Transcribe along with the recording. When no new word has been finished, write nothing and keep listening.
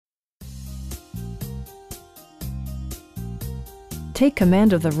Take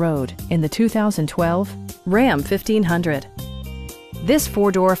command of the road in the 2012 Ram 1500. This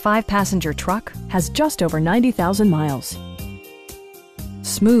four-door, five-passenger truck has just over 90,000 miles.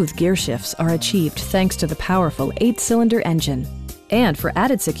 Smooth gear shifts are achieved thanks to the powerful 8-cylinder engine. And for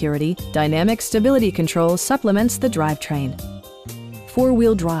added security, dynamic stability control supplements the drivetrain.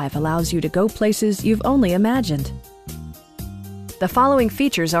 Four-wheel drive allows you to go places you've only imagined. The following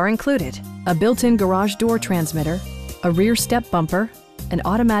features are included: a built-in garage door transmitter, a rear step bumper, an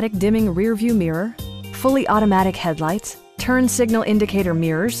automatic dimming rear-view mirror, fully automatic headlights, turn signal indicator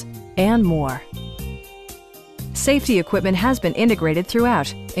mirrors, and more. Safety equipment has been integrated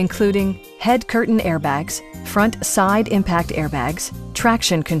throughout, including head curtain airbags, front side impact airbags,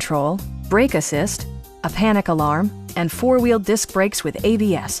 traction control, brake assist, a panic alarm, and four-wheel disc brakes with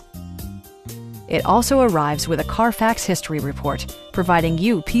ABS. It also arrives with a Carfax history report, providing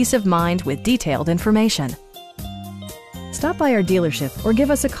you peace of mind with detailed information. Stop by our dealership or give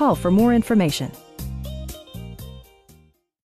us a call for more information.